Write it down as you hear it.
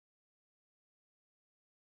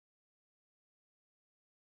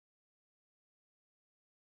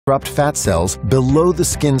disrupt fat cells below the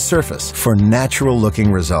skin surface for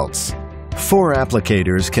natural-looking results. 4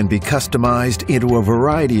 applicators can be customized into a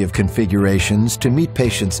variety of configurations to meet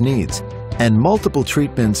patients' needs, and multiple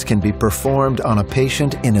treatments can be performed on a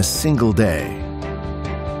patient in a single day.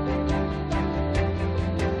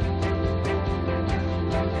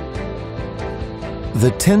 The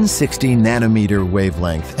 1060 nanometer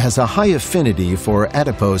wavelength has a high affinity for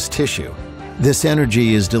adipose tissue. This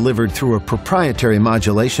energy is delivered through a proprietary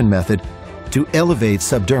modulation method to elevate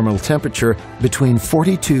subdermal temperature between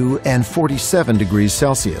 42 and 47 degrees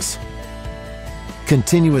Celsius.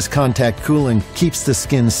 Continuous contact cooling keeps the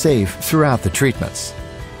skin safe throughout the treatments.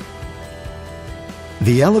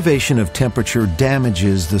 The elevation of temperature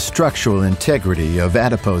damages the structural integrity of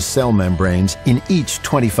adipose cell membranes in each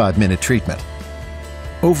 25-minute treatment.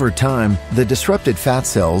 Over time, the disrupted fat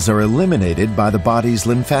cells are eliminated by the body's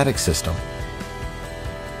lymphatic system.